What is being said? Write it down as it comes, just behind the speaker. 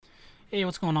Hey,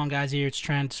 what's going on, guys? Here it's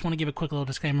Trent. Just want to give a quick little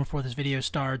disclaimer before this video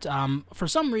starts. For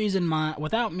some reason,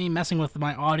 without me messing with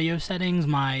my audio settings,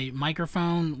 my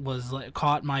microphone was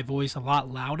caught my voice a lot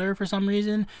louder for some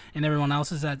reason, and everyone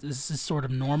else's that this is sort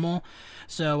of normal.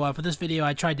 So for this video,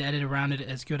 I tried to edit around it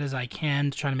as good as I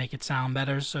can to try to make it sound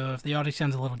better. So if the audio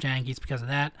sounds a little janky, it's because of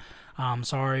that.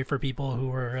 Sorry for people who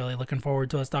were really looking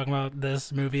forward to us talking about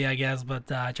this movie, I guess,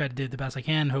 but I tried to do the best I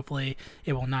can. Hopefully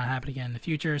it will not happen again in the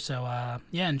future. So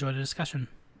yeah, enjoy the discussion.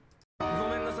 ご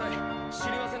めんなさい。知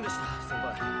りませんでした、先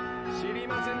輩。知り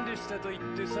ませんでしたと言っ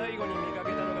て最後に見かけ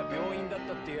たのが病院だっ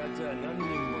たってやつは何人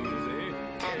もいるぜ。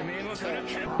てめえのから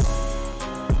け。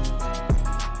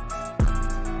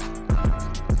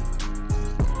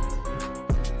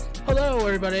Hello,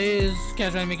 everybody. This is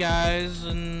Casual Anime Guys,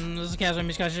 and this is Casual Anime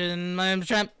Discussion. My name's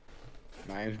Trent.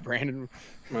 My name's Brandon.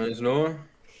 Mine is Noah.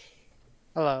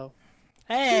 Hello.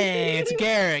 Hey, it's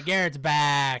Garrett. Garrett's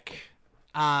back.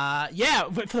 Yeah,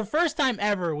 for the first time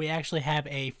ever, we actually have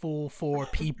a full 4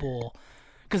 people.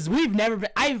 Because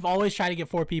I've always tried to get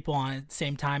 4 people on at the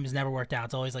same time. It's never worked out.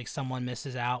 It's always like someone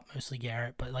misses out, mostly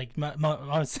Garrett. But like,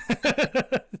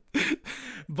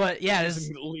 but yeah, this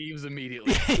Leaves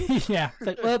immediately. yeah. It's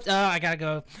like, whoops, I gotta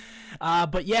go.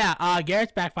 But yeah,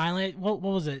 Garrett's back finally. What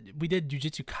was it? We did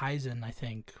Jujutsu Kaisen, I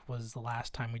think, was the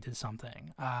last time we did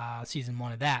something. Season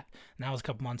 1 of that. And that was a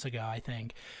couple months ago, I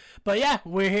think. But yeah,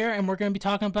 we're here and we're gonna be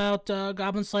talking about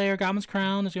Goblin Slayer, Goblin's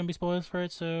Crown. There's gonna be spoilers for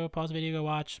it, so pause the video, go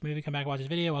watch the movie, come back, watch this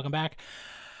video. Welcome back.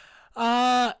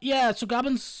 Yeah, so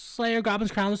Goblin Slayer,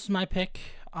 Goblin's Crown, this is my pick.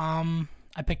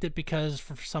 I picked it because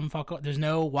for some there's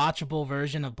no watchable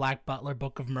version of Black Butler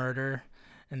Book of Murder,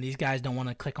 and these guys don't want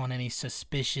to click on any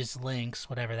suspicious links,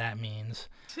 whatever that means.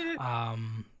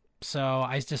 So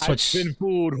I just switched. I've been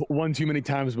fooled one too many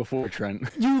times before, Trent.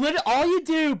 All you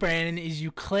do, Brandon, is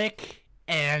you click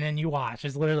and then you watch.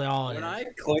 It's literally all it is. When I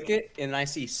click it and I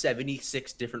see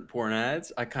 76 different porn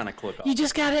ads, I kind of click off. You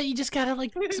just gotta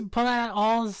like pull that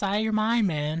all aside of your mind,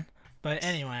 man. But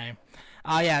anyway,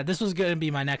 yeah, this was gonna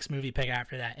be my next movie pick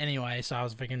after that. Anyway, so I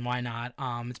was thinking, why not?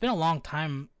 It's been a long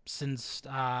time since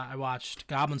I watched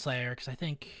Goblin Slayer because I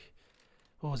think,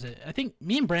 what was it? I think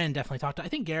me and Brandon definitely talked. I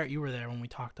think Garrett, you were there when we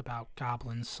talked about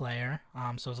Goblin Slayer.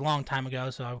 So it was a long time ago.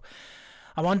 So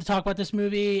I wanted to talk about this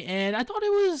movie, and I thought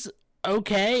it was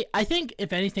okay. I think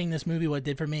if anything, this movie what it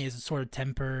did for me is it sort of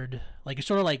tempered, like it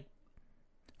sort of like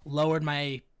lowered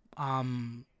my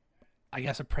I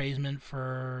guess appraisement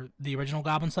for the original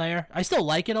Goblin Slayer. I still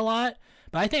like it a lot,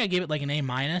 but I think I gave it like an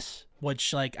A-,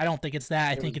 which like I don't think it's that.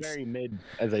 I think it's very mid,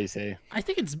 as they say. I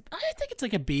think it's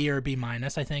like a B or a B-. I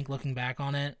think looking back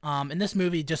on it. And this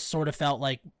movie just sort of felt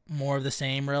like more of the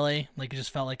same, really. Like it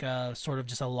just felt like a sort of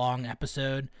just a long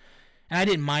episode. And I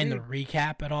didn't mind the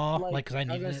recap at all, like because I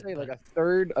needed was gonna it. say, like a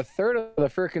third of the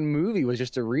freaking movie was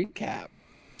just a recap.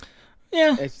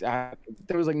 Yeah,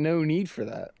 there was like no need for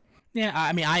that. yeah.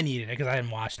 I mean, I needed it because I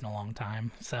hadn't watched in a long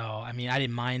time. So I mean, I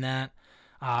didn't mind that.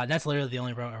 That's literally the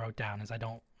only I wrote down is I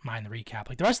don't mind the recap.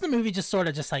 Like the rest of the movie just sort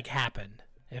of just like happened.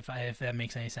 If that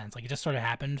makes any sense, like it just sort of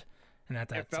happened, and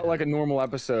that Felt like a normal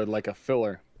episode, like a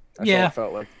filler. That's Yeah. what it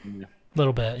felt like. Yeah.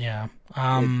 little bit, yeah.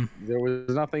 There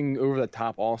was nothing over the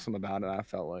top awesome about it. I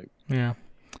felt like. Yeah.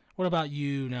 What about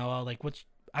you, Noah? Like,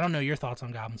 I don't know your thoughts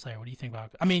on Goblin Slayer. What do you think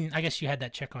about? I mean, I guess you had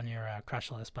that chick on your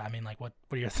crush list, but I mean, like, what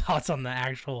are your thoughts on the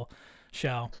actual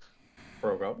show?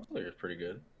 Bro, Goblin Slayer is pretty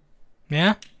good.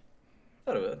 Yeah.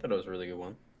 I thought it was a really good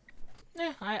one.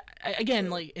 Yeah. I again,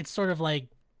 like, it's sort of like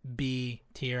B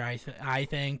tier. I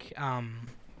think.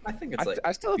 I think it's like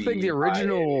I still think B, the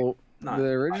original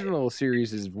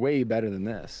series is way better than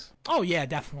this. Oh yeah,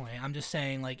 definitely. I'm just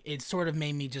saying, like, it sort of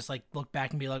made me just like look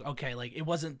back and be like, okay, like it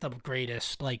wasn't the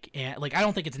greatest. Like I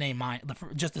don't think it's an A-.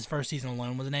 Just this first season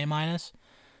alone was an A-,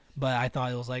 but I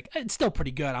thought it was like it's still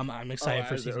pretty good. I'm excited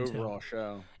for season 2. Overall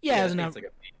show. Yeah, it's like a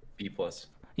B plus.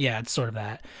 Yeah, it's sort of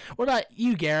that. What about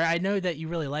you, Garrett? I know that you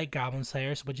really like Goblin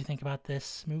Slayer, so what'd you think about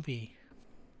this movie?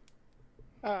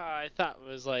 I thought it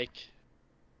was like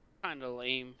kind of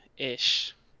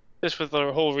lame-ish. Just with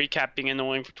the whole recap being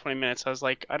annoying for 20 minutes, I was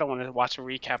like, I don't want to watch a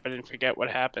recap and then forget what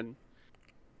happened.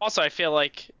 Also, I feel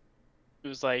like it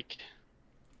was like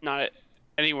not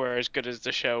anywhere as good as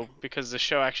the show because the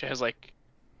show actually has like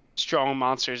strong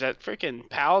monsters. That freaking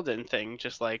Paladin thing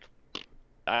just like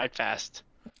died fast.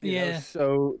 Yeah.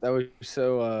 That was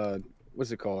so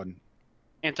what's it called?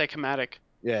 Anticlimactic.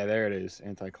 Yeah, there it is.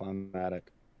 Anticlimactic.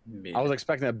 Mid. I was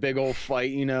expecting a big old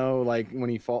fight, like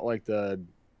when he fought like the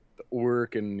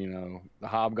orc and the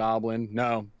hobgoblin.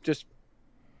 No, just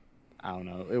I don't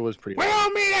know. It was pretty. We'll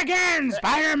meet again,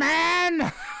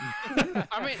 Spider-Man.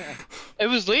 I mean, it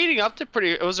was leading up to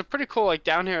It was a pretty cool like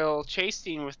downhill chase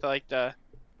scene with like the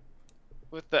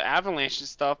avalanche and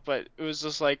stuff, but it was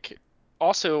just like.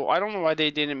 Also, I don't know why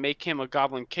they didn't make him a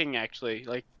Goblin King. Actually,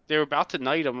 like they were about to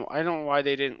knight him. I don't know why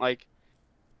they didn't like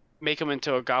make him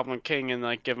into a Goblin King and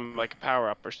like give him like a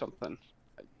power up or something.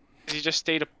 He just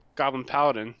stayed a Goblin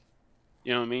Paladin.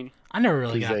 You know what I mean? I never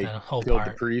really got They that whole killed part.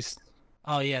 the priest.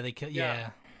 Oh yeah, they killed.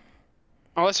 Yeah.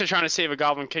 Unless they're trying to save a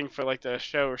Goblin King for like the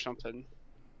show or something.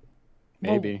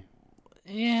 Maybe.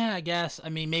 Yeah, I guess. I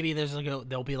mean, maybe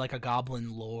there'll be like a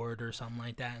Goblin Lord or something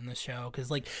like that in the show, because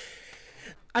like,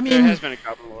 I mean, There has been a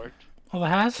Goblin Lord. Oh, it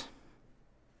has.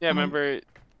 Yeah, remember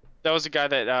that was the guy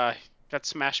that got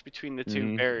smashed between the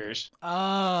two barriers.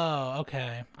 Oh,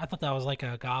 okay. I thought that was like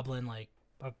a goblin, like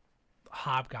a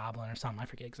hobgoblin or something. I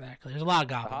forget exactly. There's a lot of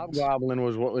goblins. Hobgoblin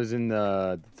was what was in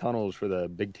the tunnels for the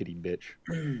big titty bitch.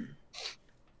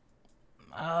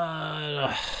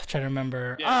 Trying to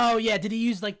remember. Yeah. Oh yeah, did he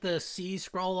use like the C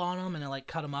scroll on him and it like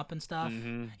cut him up and stuff?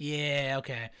 Mm-hmm. Yeah,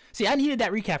 okay. See, I needed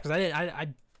that recap because I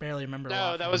barely remember. a lot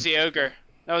No, from that was him. the ogre.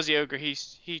 That was the ogre. He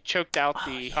choked out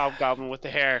the hobgoblin with the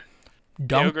hair.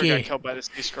 The ogre got Donkey. killed by the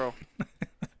sea scroll.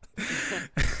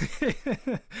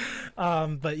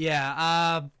 But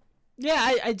yeah,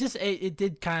 I just it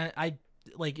did kind of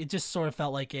it just sort of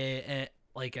felt like a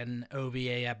like an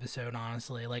OVA episode,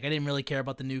 honestly. Like I didn't really care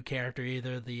about the new character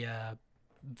either, the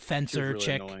fencer Really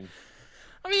chick. annoying.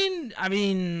 I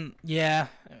mean, yeah.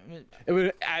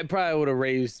 I probably would have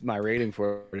raised my rating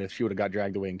for it if she would have got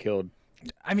dragged away and killed.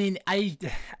 I mean, I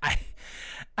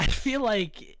feel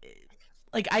like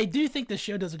I do think the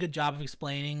show does a good job of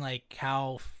explaining like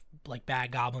how like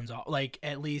bad goblins are, like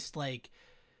at least like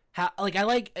how like I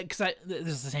like because this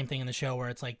is the same thing in the show where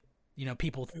it's like, you know,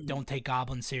 people don't take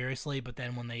goblins seriously, but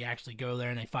then when they actually go there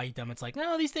and they fight them, it's like,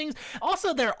 no, these things.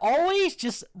 Also, they're always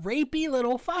just rapey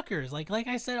little fuckers. Like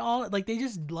I said, all like they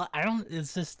just I don't.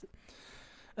 It's just.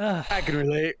 I can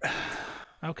relate.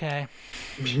 Okay.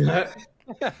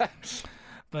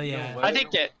 But yeah.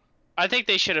 I think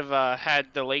they should have had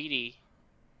the lady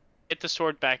get the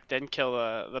sword back, then kill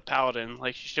the paladin.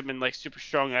 Like she should have been like super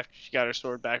strong after she got her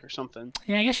sword back or something.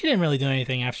 Yeah, I guess she didn't really do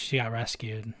anything after she got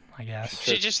rescued, I guess.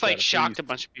 She just like shocked a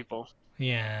bunch of people.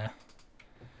 Yeah.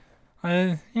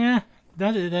 Yeah.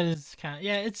 That is kind of,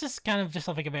 yeah, it's just kind of just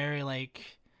like a very like,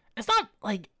 it's not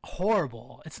like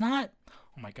horrible. It's not,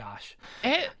 oh my gosh.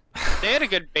 They had a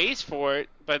good base for it,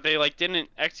 but they like didn't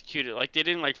execute it. Like they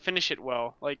didn't like finish it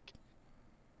well. Like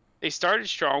they started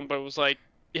strong, but it was like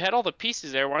you had all the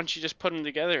pieces there. Why don't you just put them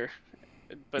together?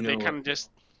 But they kind of just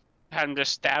had him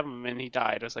just stab him and he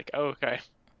died. I was like, oh okay.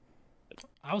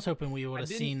 I was hoping we would have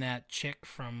seen that chick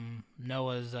from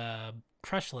Noah's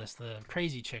crush list, the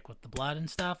crazy chick with the blood and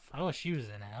stuff. I wish she was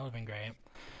in it. That would have been great.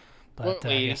 But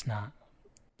I guess not.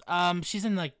 She's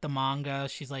in like the manga.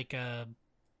 She's like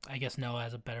I guess Noah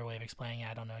has a better way of explaining it.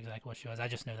 I don't know exactly what she was. I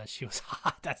just know that she was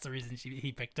hot. That's the reason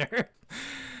he picked her.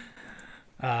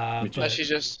 But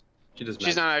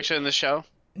She's not actually in the show.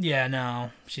 yeah,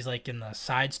 no, she's like in the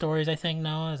side stories. I think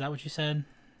Noah. Is that what you said?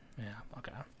 Yeah.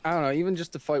 Okay. I don't know. Even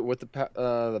just to fight with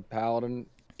the paladin,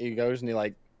 he goes and he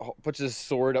like puts his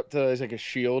sword up to like a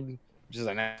shield, which is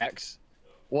an X.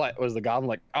 What was the goblin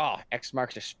like? Oh, X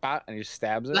marks the spot, and he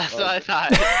stabs it. That's like, what I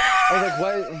thought. I was like,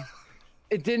 what?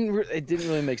 It didn't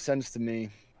really make sense to me.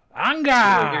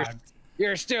 Anga!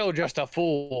 You're still just a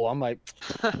fool. I'm like,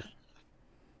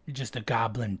 You're just a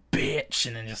goblin bitch,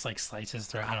 and then just like slices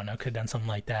through. I don't know. Could have done something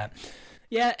like that.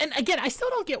 Yeah, and again, I still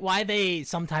don't get why they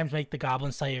sometimes make the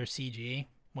Goblin Slayer CG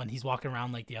when he's walking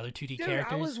around like the other 2D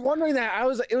characters. I was wondering that.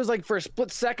 It was like for a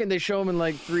split second they show him in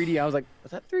like 3D. I was like,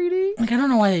 was that 3D? Like I don't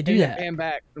know why they do that. And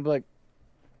back. I'm like,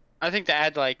 I think they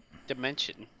add like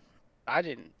dimension. I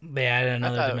didn't. They added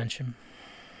another thought- dimension.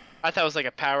 I thought it was like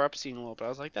a power up scene a little bit. I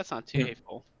was like, that's not too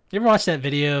hateful. You ever watch that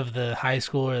video of the high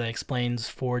schooler that explains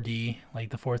 4D, like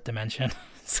the fourth dimension?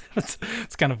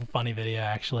 it's kind of a funny video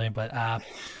actually, but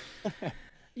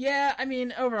yeah, I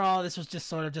mean, overall, this was just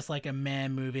sort of just like a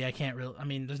man movie. I can't really. I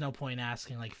mean, there's no point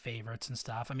asking like favorites and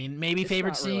stuff. I mean, maybe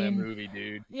favorite it's not really a scene. movie,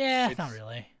 dude. Yeah, not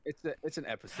really. It's an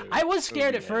episode. I was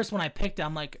scared at OVA. first when I picked it.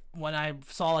 I'm like, when I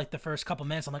saw like the first couple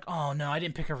minutes, I'm like, oh no, I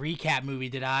didn't pick a recap movie,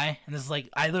 did I? And this is like,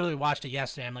 I literally watched it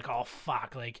yesterday. I'm like, oh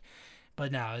fuck, like,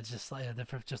 but no, it's just like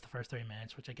just the first 3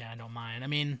 minutes, which again I don't mind. I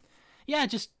mean, yeah, it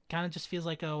just kind of just feels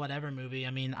like a whatever movie.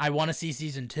 I mean, I want to see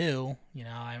season 2. You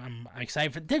know, I'm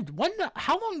excited for. Dude,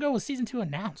 how long ago was season 2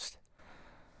 announced?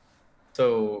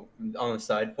 So, on a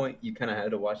side point, you kind of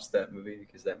had to watch that movie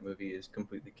because that movie is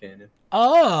completely canon.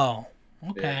 Oh,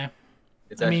 okay.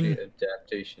 It's I actually mean- an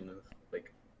adaptation of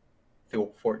like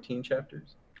 14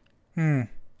 chapters. Hmm.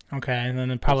 Okay, and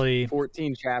then it probably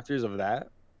 14 chapters of that.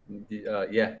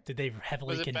 Yeah, did they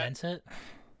heavily Was it condense it?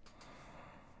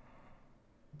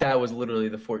 that was literally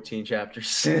the 14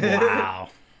 chapters. Wow.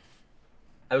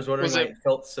 I was wondering Was why it- it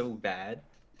felt so bad,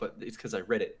 but it's because I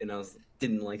read it and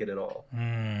didn't like it at all.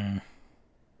 Hmm.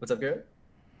 What's up, Garrett?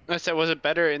 I said, was it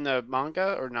better in the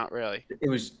manga or not really? It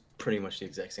was pretty much the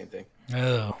exact same thing.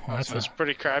 Oh, well, that's So it's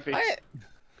pretty crappy.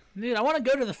 dude. I want to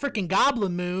go to the freaking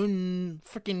Goblin Moon and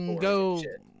freaking Boring go, as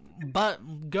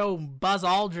shit. go Buzz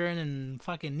Aldrin and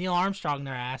fucking Neil Armstrong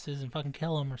their asses and fucking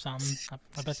kill them or something.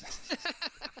 I bet.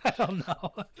 I don't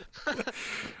know.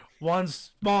 One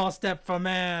small step for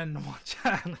man.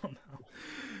 I don't know.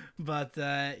 But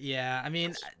yeah, I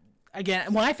mean,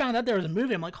 again, when I found out there was a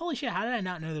movie, I'm like, holy shit, how did I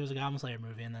not know there was a Goblin Slayer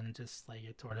movie? And then just like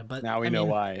it toward it. But Now we I know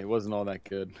mean, why it wasn't all that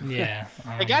good. Yeah.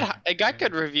 It got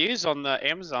good reviews on the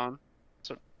Amazon.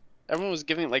 So everyone was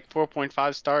giving it like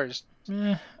 4.5 stars.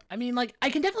 I mean, like, I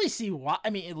can definitely see why. I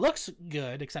mean, it looks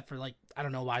good, except for, like, I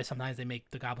don't know why sometimes they make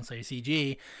the Goblin Slayer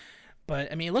CG. But,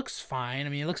 I mean, it looks fine. I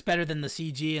mean, it looks better than the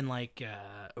CG in, like,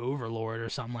 Overlord or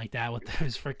something like that with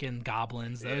those freaking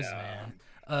goblins. Those, man.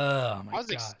 Oh, my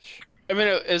gosh. I mean,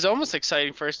 it was almost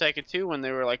exciting for a second, too, when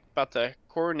they were, like, about to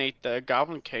coronate the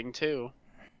Goblin King, too.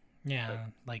 Yeah,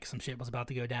 like, some shit was about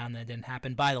to go down that didn't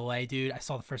happen. By the way, dude, I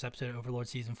saw the first episode of Overlord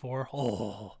Season 4.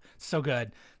 Oh, so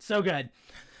good. So good.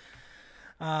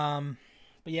 But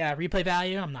yeah, replay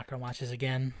value. I'm not gonna watch this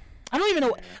again. I don't even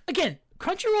know. Again,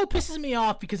 Crunchyroll pisses me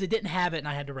off because it didn't have it and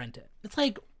I had to rent it. It's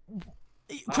like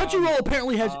Crunchyroll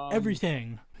apparently has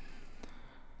everything.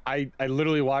 I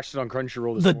literally watched it on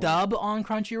Crunchyroll this The morning. dub on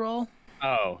Crunchyroll.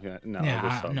 Oh yeah, no. it was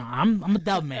Yeah, sub. no, I'm a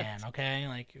dub man. Okay,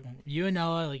 like you and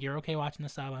Noah, like you're okay watching the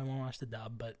sub. I won't watch the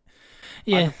dub, but I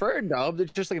yeah, prefer dubbed.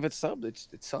 It's just like if it's subbed, it's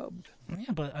subbed. yeah.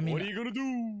 But I mean, What are you gonna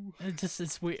do?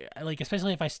 it's weird. Like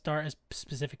especially if I start a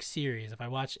specific series, if I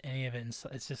watch any of it,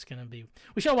 it's just gonna be.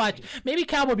 We should watch. Maybe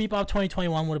Cowboy Bebop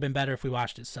 2021 would have been better if we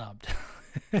watched it subbed.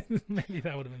 Maybe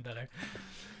that would have been better.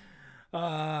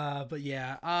 But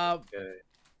yeah. Okay.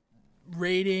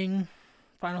 Rating.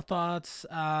 Final thoughts.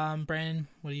 Brandon,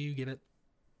 what do you give it?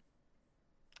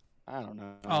 I don't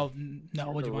know. Oh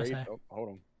no, what do you want to say? Oh, hold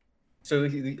on. So,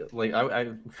 like, I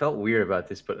felt weird about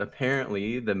this, but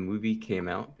apparently the movie came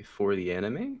out before the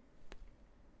anime.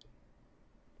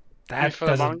 That for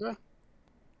the doesn't, manga?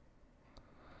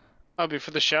 Oh,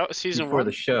 before the show? Season Before 1?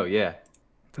 the show, yeah.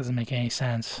 doesn't make any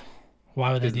sense.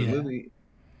 Why would they Because do the that? movie,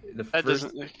 the That first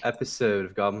doesn't... episode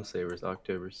of Goblin Slayer was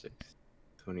October 6th,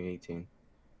 2018.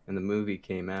 And the movie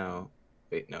came out...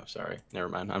 Wait, no, sorry. Never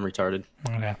mind. I'm retarded.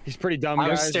 Okay. He's pretty dumb, I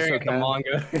guys. was it's staring at the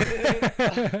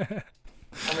okay. manga.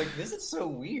 I'm like, this is so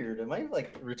weird. Am I,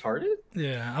 like, retarded?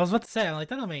 Yeah, I was about to say, I'm like,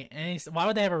 that don't make any. Why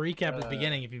would they have a recap at the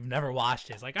beginning if you've never watched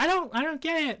it? It's like, I don't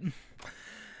get it.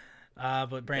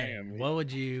 But Brandon, Damn. what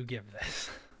would you give this?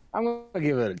 I'm gonna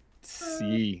give it a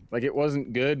C. Like it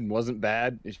wasn't good, wasn't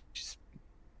bad. It's just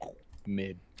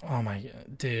mid. Oh my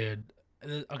god, dude.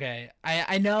 Okay,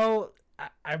 I know.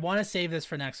 I want to save this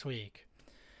for next week.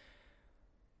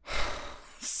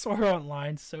 Sword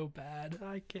Online so bad.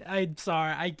 I'm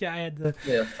sorry. I had to.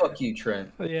 Yeah, fuck you,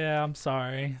 Trent. Yeah, I'm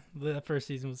sorry. The first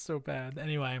season was so bad.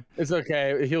 Anyway, It's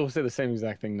okay. He'll say the same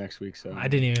exact thing next week. So I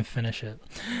didn't even finish it.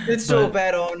 It's so But-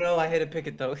 bad. Oh, no. I had to pick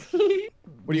it, though.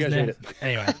 what do you guys rate it?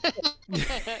 Anyway.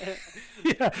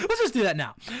 Yeah, let's just do that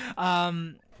now.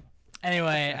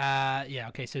 Anyway, yeah,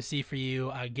 okay, so C for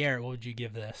you. Garrett, what would you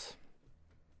give this?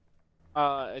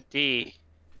 A D.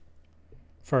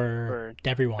 For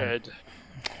everyone. Good.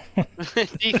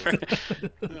 D for...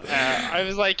 I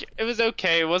was like, it was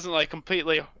okay. It wasn't like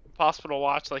completely impossible to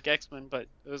watch like X-Men, but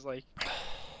it was like could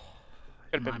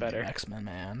have been better. X-Men,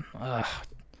 man. Ugh.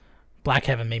 Black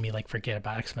Heaven made me like forget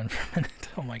about X-Men for a minute.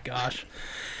 Oh my gosh.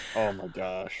 Oh my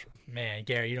gosh. Man,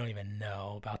 Gary, you don't even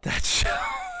know about that show.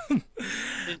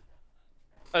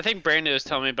 I think Brandon was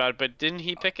telling me about it, but didn't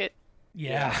he pick it?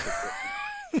 Yeah.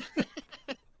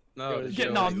 No, the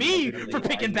Getting show on is me literally for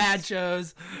picking bad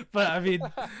shows. But I mean,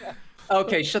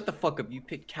 Okay, shut the fuck up. You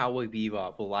picked Cowboy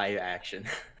Bebop live action.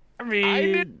 I mean, I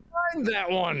didn't find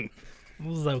that one. it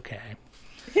was okay.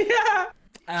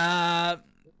 Yeah.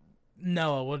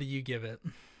 Noah, what do you give it?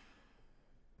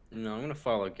 No, I'm gonna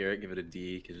follow Garrett. Give it a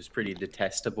D because it's pretty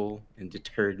detestable and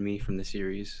deterred me from the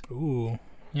series. Ooh.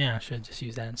 Yeah, I should just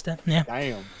use that instead. Yeah.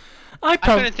 Damn. I I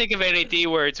probably. couldn't think of any D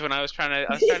words when I was trying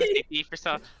to say D for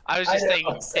something. I was just I saying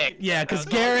know. dick. Yeah, because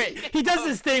Garrett, he does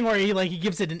this thing where he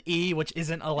gives it an E, which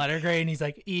isn't a letter grade, and he's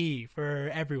like E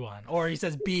for everyone, or he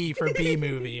says B for B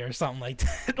movie or something like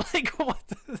that. Like what?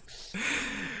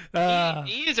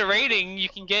 E is a rating. You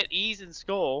can get E's in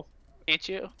school, can't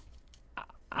you?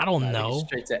 I don't I think know. it's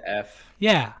straight to F.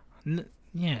 Yeah.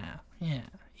 Yeah. What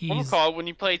He's call it when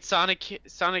you played Sonic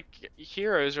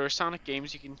Heroes or Sonic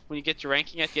games? You can when you get your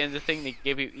ranking at the end of the thing, they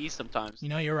give you E sometimes. You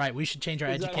know, you're right. We should change our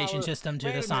Is that how education it- system to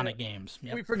Wait the a Sonic minute. games.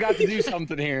 Yep. We forgot to do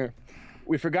something here.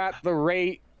 We forgot to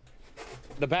rate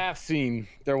the bath scene.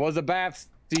 There was a bath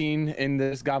scene in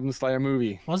this Goblin Slayer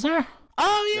movie. Was there?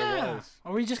 Oh There yeah. was.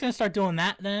 Are we just gonna start doing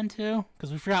that then too?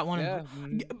 Because we forgot one. Yeah.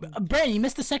 Brandon, you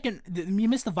missed you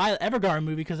missed the Violet Evergarden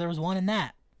movie because there was one in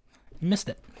that. You missed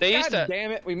it. They used God to. damn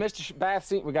it! We missed a bath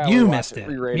scene. We got. You missed it.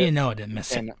 Re-rate Me it. and Noah didn't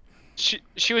miss it. And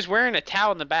She was wearing a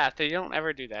towel in the bath. They don't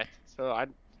ever do that. So I.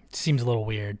 Seems a little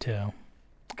weird too.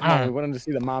 come on, we wanted to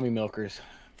see the mommy milkers.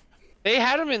 They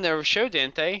had them in their show,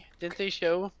 didn't they? Didn't they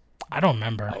show? I don't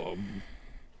remember.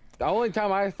 The only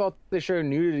time I thought they showed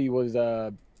nudity was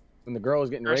when the girl was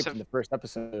getting First raped in the first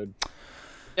episode.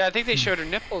 Yeah, I think they showed her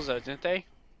nipples though, didn't they?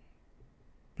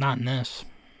 Not in this.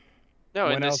 No,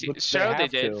 When in the else would show they have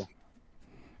did. to?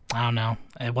 I don't know.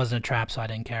 It wasn't a trap, so I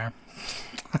didn't care.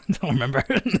 I don't remember.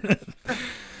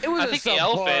 It was I a think the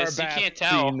elf subpar is, you bath can't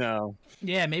tell. scene, though.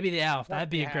 Yeah, maybe the elf. That'd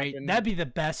be a great. happened. That'd be the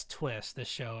best twist the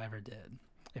show ever did.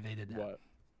 If they did that. What?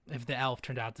 If the elf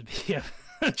turned out to be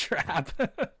a trap.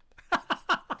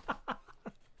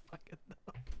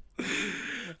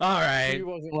 All right.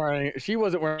 She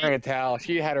wasn't wearing a towel.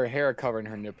 She had her hair covering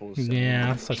her nipples. so-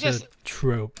 Yeah, such just- a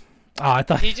trope. Oh, I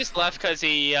thought. He just left because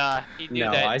he knew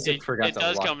No, that Isaac forgot it to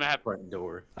does lock come the happen. front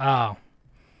door. Oh,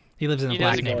 he lives in a He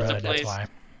black doesn't go to the neighborhood. That's place. why.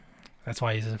 That's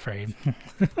why he's afraid.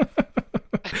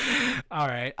 All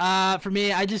right. For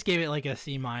me, I just gave it like a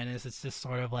C minus. It's just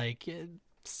sort of like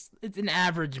it's an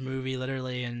average movie,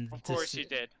 literally, and Of just- course you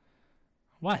did.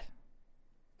 What?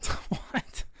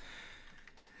 What?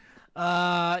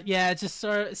 Yeah, it's just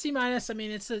sort of C minus. I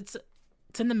mean, it's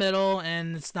in the middle,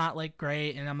 and it's not like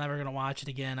great, and I'm never gonna watch it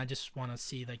again. I just want to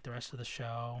see like the rest of the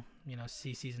show,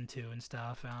 see season 2 and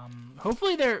stuff.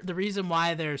 Hopefully the reason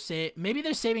why maybe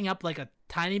they're saving up like a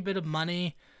tiny bit of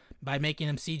money by making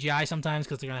them CGI sometimes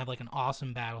because they're gonna have like an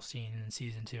awesome battle scene in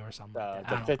season 2 or something. Like that. I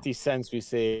The don't know. 50 cents we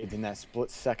saved in that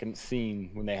split-second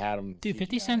scene when they had them. Dude,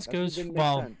 50 cents goes,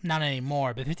 not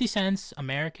anymore, but 50 cents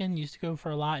American used to go for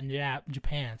a lot in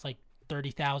Japan. It's like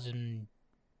 30,000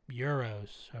 euros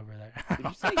over there. Did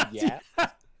you say yeah?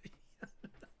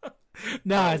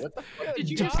 No, it's What the fuck did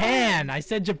you Japan. I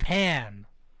said Japan.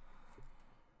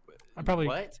 I probably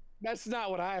What? That's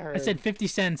not what I heard. I said 50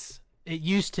 cents. It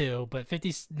used to, but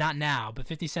 50 not now, but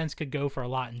 50 cents could go for a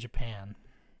lot in Japan.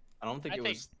 I don't think I it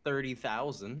think- was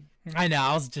 30,000. I know,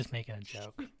 I was just making a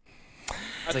joke.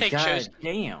 I think shows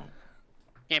damn.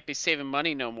 can't be saving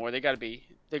money no more. They gotta be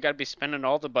spending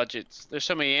all the budgets. There's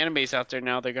so many animes out there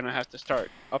now. They're gonna have to start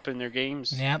upping their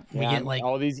games. Yep, we Yeah, get like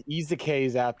all these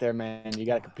izakais out there, man. You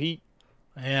gotta compete.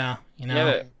 yeah,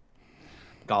 Yeah,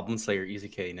 Goblin Slayer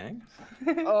EZK next.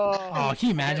 Oh, can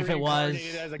you imagine if it was?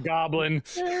 Reincarnated as a goblin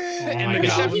Oh in my the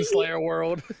God. Goblin Slayer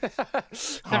world.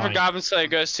 Except Oh, for yeah. Goblin Slayer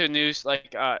goes to a new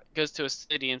goes to a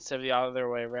city instead of the other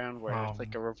way around, where Oh. it's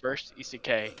like a reverse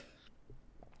isekai.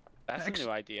 That's a new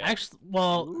idea. Actually,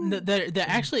 well, there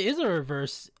actually is a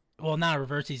reverse. Well, not a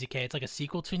reverse isekai. It's like a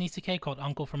sequel to an isekai called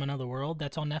Uncle from Another World.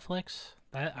 That's on Netflix.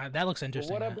 That looks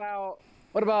interesting.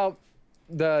 What about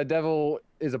the devil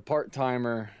is a part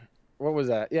timer? What was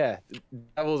that? Yeah,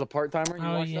 devil is a part timer.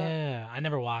 Oh yeah, I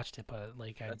never watched it, but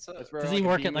like, That's where, does he like, a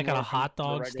work at demon like a works hot in the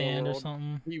dog regular stand or world.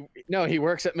 something? No, he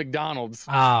works at McDonald's.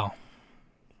 Oh,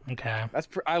 okay,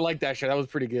 I like that show. That was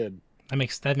pretty good. that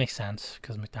makes sense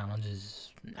because McDonald's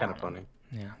is I Kind of don't know.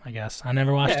 funny. Yeah, I guess I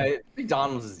never watched Yeah, it.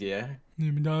 McDonald's is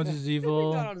McDonald's is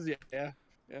evil. McDonald's, yeah.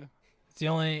 It's the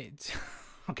only.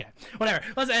 Okay, whatever.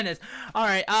 Let's end this. All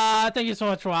right. Thank you so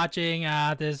much for watching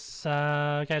this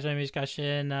casual anime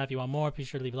discussion. If you want more, be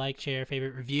sure to leave a like, share,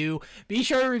 favorite, review. Be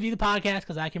sure to review the podcast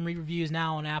because I can read reviews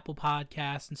now on Apple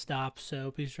Podcasts and stuff.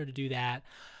 So be sure to do that.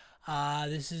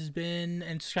 This has been,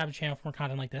 and subscribe to the channel for more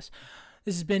content like this.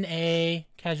 This has been a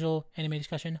casual anime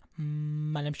discussion.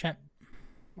 My name's Trent.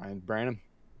 Mine's Brandon.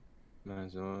 Might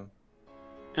as well.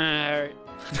 Alright.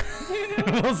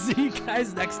 We'll see you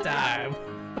guys next time.